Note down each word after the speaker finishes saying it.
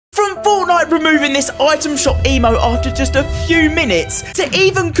From Fortnite removing this item shop emote after just a few minutes, to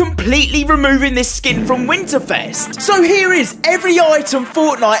even completely removing this skin from Winterfest. So here is every item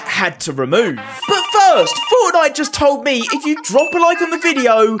Fortnite had to remove. But first, Fortnite just told me if you drop a like on the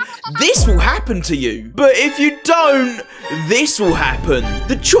video, this will happen to you. But if you don't, this will happen.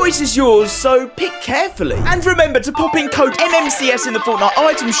 The choice is yours, so pick carefully. And remember to pop in code MMCS in the Fortnite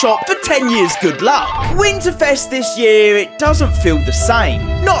Item Shop for 10 years good luck. Winterfest this year, it doesn't feel the same.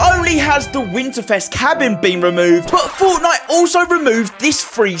 Not only has the Winterfest cabin been removed, but Fortnite also removed this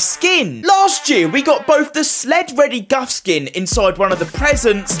free skin. Last year, we got both the Sled Ready Guff skin inside one of the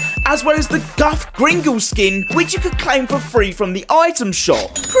presents, as well as the Guff Gringle skin, which you could claim for free from the item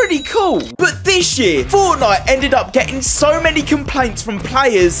shop. Pretty cool. But this year, Fortnite ended up getting so many complaints from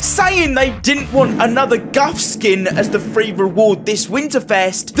players saying they didn't want another Guff skin as the free reward this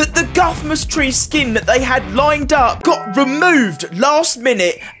Winterfest, that the Guffmas Tree skin that they had lined up got removed last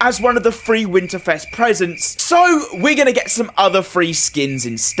minute as one of the free Winterfest presents. So we're gonna get some other free skins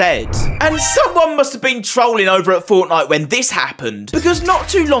instead. And someone must have been trolling over at Fortnite when this happened, because not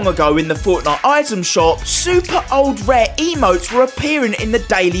too long ago in the Fortnite item shop, super old rare emotes were appearing in the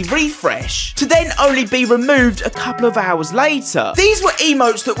daily refresh, to then only be removed a couple of hours later. These were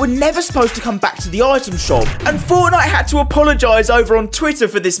emotes that were never supposed to come back to the item shop, and Fortnite had to apologise over on Twitter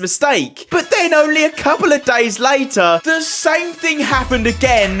for this mistake. But then only a couple of days later, the same thing happened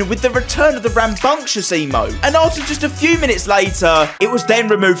again with the return of the rambunctious emote, and after just a few minutes later, it was then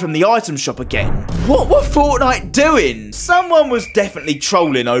removed from the item shop again. What were Fortnite doing? Someone was definitely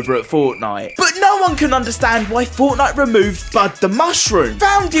trolling over at Fortnite. But no one can understand why Fortnite removed Bud the Mushroom.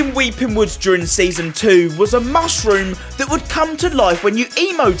 Found in Weeping Woods during Season 2 was a mushroom that would come to life when you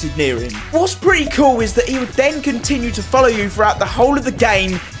emoted near him. What's pretty cool is that he would then continue to follow you throughout the whole of the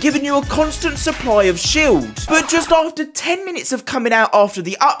game, giving you a constant supply of shields. But just after 10 minutes of coming out after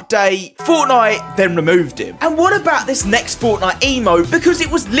the update, Fortnite then removed him. And what about this next Fortnite emote? Because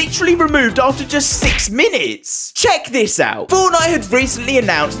it was literally removed after just 6 minutes. Check this out. Fortnite had recently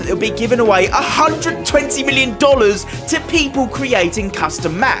announced that they'll be giving away $120 million to people creating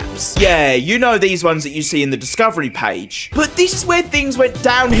custom maps. Yeah, you know these ones that you see in the discovery page. But this is where things went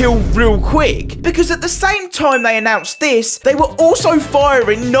downhill real quick, because at the same time they announced this, they were also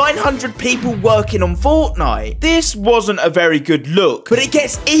firing 900 people working on Fortnite. This wasn't a very good look, but it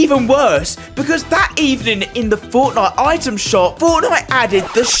gets even worse, because that evening in the Fortnite item shop, Fortnite added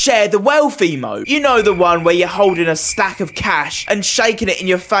the Share the Wealth emote. You know, the one where you're holding a stack of cash and shaking it in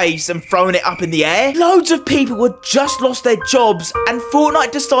your face and throwing it up in the air. Loads of people had just lost their jobs, and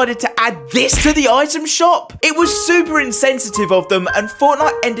Fortnite decided to add this to the item shop. It was super insensitive of them, and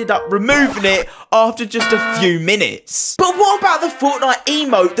Fortnite ended up removing it after just a few minutes. But what about the Fortnite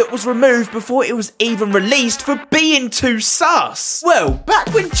emote that was removed before it was even released for being too sus? Well,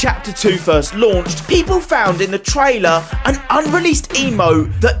 back when Chapter 2 first launched, people found in the trailer an unreleased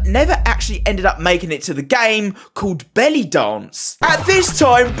emote that never actually ended up making it to the game, called Belly Dance. At this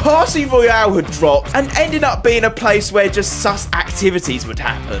time, Party Royale had dropped and ended up being a place where just sus activities would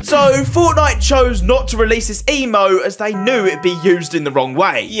happen. So Fortnite chose not to release this emote as they knew it'd be used in the wrong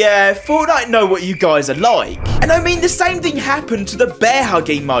way. Yeah, Fortnite know what you guys are like. And I mean, the same thing happened to the bear hug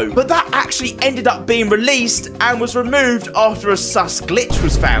emote, but that actually ended up being released and was removed after a sus glitch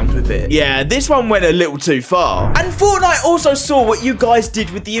was found with it. Yeah, this one went a little too far. And Fortnite also saw what you guys did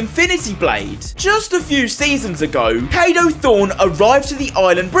with the Infinity Blade. Just a few seasons ago, Kado Thorn arrived to the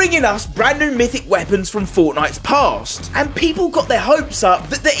island bringing us brand new mythic weapons from Fortnite's past. And people got their hopes up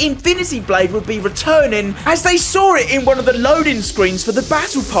that the Infinity Blade would be returning, as they saw it in one of the loading screens for the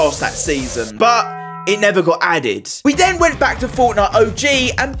Battle Pass that season. But it never got added. We then went back to Fortnite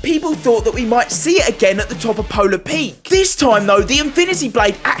OG and people thought that we might see it again at the top of Polar Peak. This time though, the Infinity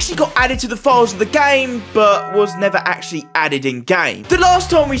Blade actually got added to the files of the game, but was never actually added in game. The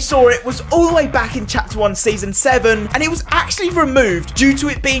last time we saw it was all the way back in Chapter 1 Season 7, and it was actually removed due to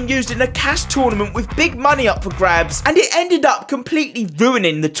it being used in a cash tournament with big money up for grabs, and it ended up completely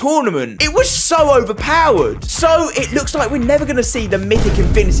ruining the tournament. It was so overpowered. So it looks like we're never going to see the mythic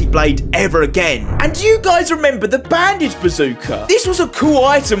Infinity Blade ever again. And do you guys remember the bandage bazooka? This was a cool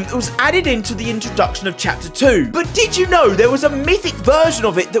item that was added into the introduction of Chapter 2. But did you know there was a mythic version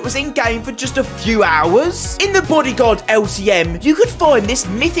of it that was in game for just a few hours? In the Bodyguard LTM, you could find this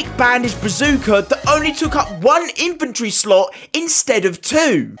mythic bandage bazooka that only took up 1 inventory slot instead of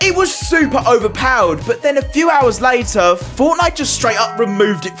 2. It was super overpowered, but then a few hours later, Fortnite just straight up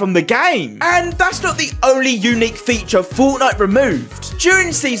removed it from the game. And that's not the only unique feature Fortnite removed.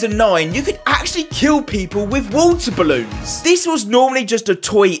 During Season 9, you could actually kill people with water balloons. This was normally just a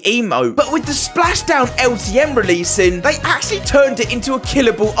toy emote, but with the Splashdown LTM releasing, they actually turned it into a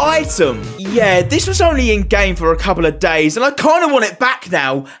killable item. Yeah, this was only in game for a couple of days, and I kind of want it back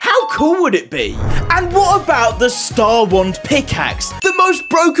now. How cool would it be? And what about the Star Wand pickaxe? The most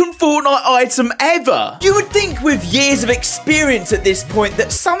broken Fortnite item ever. You would think with years of experience at this point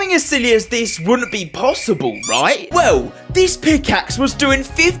that something as silly as this wouldn't be possible, right? Well, this pickaxe was doing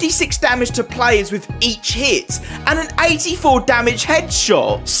 56 damage to players with each hit and an 84 damage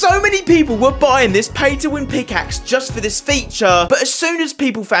headshot. So many people were buying this pay-to-win pickaxe just for this feature, but as soon as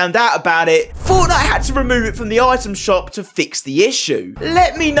people found out about it, Fortnite had to remove it from the item shop to fix the issue.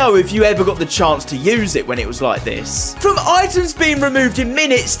 Let me know if you ever got the chance to use it when it was like this. From items being removed in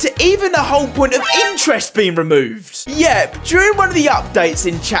minutes to even the whole point of interest being removed. Yep, during one of the updates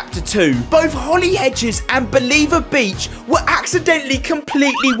in Chapter 2, both Holly Hedges and Believer Beach were accidentally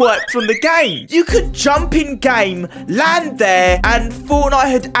completely wiped from the game. You could jump in game, land there, and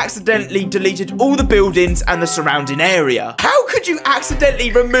Fortnite had accidentally deleted all the buildings and the surrounding area. How could you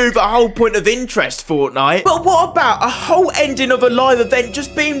accidentally remove a whole point of interest, Fortnite? But what about a whole ending of a live event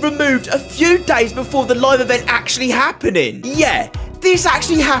just being removed a few days before the live event actually happening? Yeah. This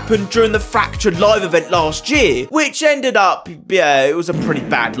actually happened during the Fractured live event last year, which ended up, yeah, it was a pretty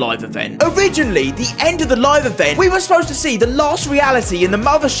bad live event. Originally, the end of the live event, we were supposed to see the last reality in the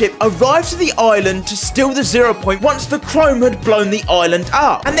mothership arrive to the island to steal the 0 point once the chrome had blown the island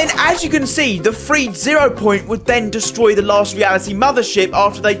up. And then, as you can see, the freed 0 point would then destroy the last reality mothership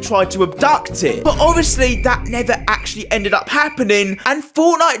after they tried to abduct it. But obviously, that never actually ended up happening, and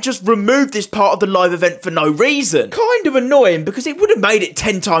Fortnite just removed this part of the live event for no reason. Kind of annoying, because it would have made it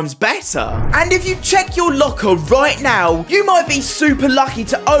 10 times better. And if you check your locker right now, you might be super lucky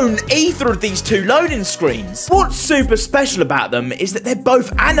to own either of these two loading screens. What's super special about them is that they're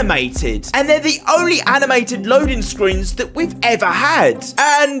both animated, and they're the only animated loading screens that we've ever had.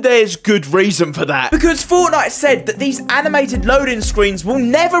 And there's good reason for that, because Fortnite said that these animated loading screens will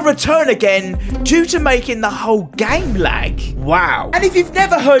never return again due to making the whole game lag. Wow. And if you've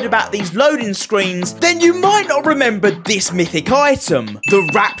never heard about these loading screens, then you might not remember this mythic item, the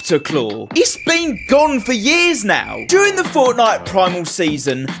Raptor Claw. It's been gone for years now. During the Fortnite Primal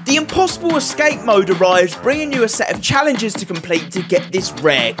season, the Impossible Escape mode arrived, bringing you a set of challenges to complete to get this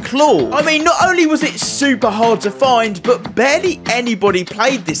rare claw. I mean, not only was it super hard to find, but barely anybody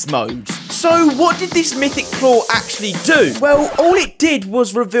played this mode. So what did this mythic claw actually do? Well, all it did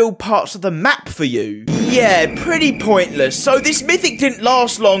was reveal parts of the map for you. Yeah, pretty pointless. So this mythic didn't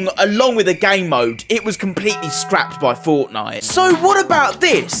last long along with the game mode. It was completely scrapped by Fortnite. So what about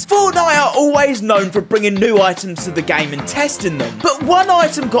this? Fortnite are always known for bringing new items to the game and testing them. But one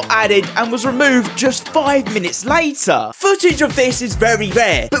item got added and was removed just 5 minutes later. Footage of this is very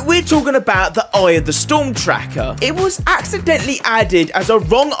rare, but we're talking about the Eye of the Storm Tracker. It was accidentally added as a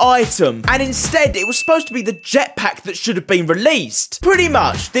wrong item, and instead it was supposed to be the jetpack that should have been released. Pretty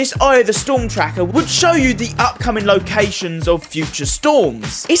much, this Eye of the Storm Tracker would show you the upcoming locations of future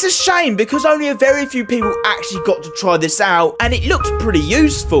storms. It's a shame because only a very few people actually got to try this out, and it looked pretty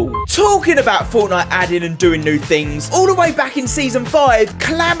useful. Talking about Fortnite adding and doing new things, all the way back in Season 5,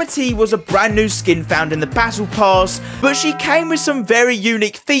 Calamity was a brand new skin found in the Battle Pass, but she came with some very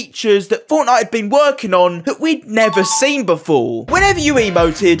unique features that Fortnite had been working on that we'd never seen before. Whenever you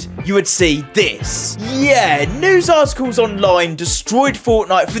emoted, you would see this. Yeah, news articles online destroyed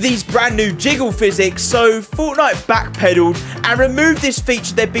Fortnite for these brand new jiggle physics, so Fortnite backpedaled and removed this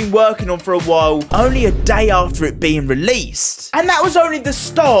feature they'd been working on for a while, only a day after it being released. And that was only the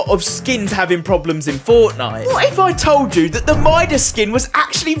start of skins having problems in Fortnite. What if I told you that the Midas skin was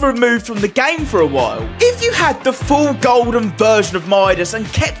actually removed from the game for a while? If you had the full golden version of Midas and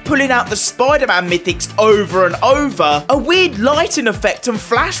kept pulling out the Spider-Man mythics over and over, a weird lighting effect and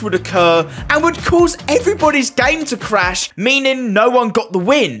flash would occur and would cause everybody's game to crash, meaning no one got the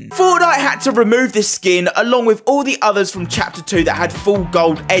win. Fortnite had to remove this skin along with all the others from Chapter 2 that had full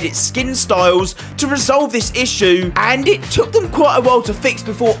gold edit skin styles to resolve this issue, and it took them quite a while to fix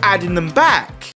before adding them back.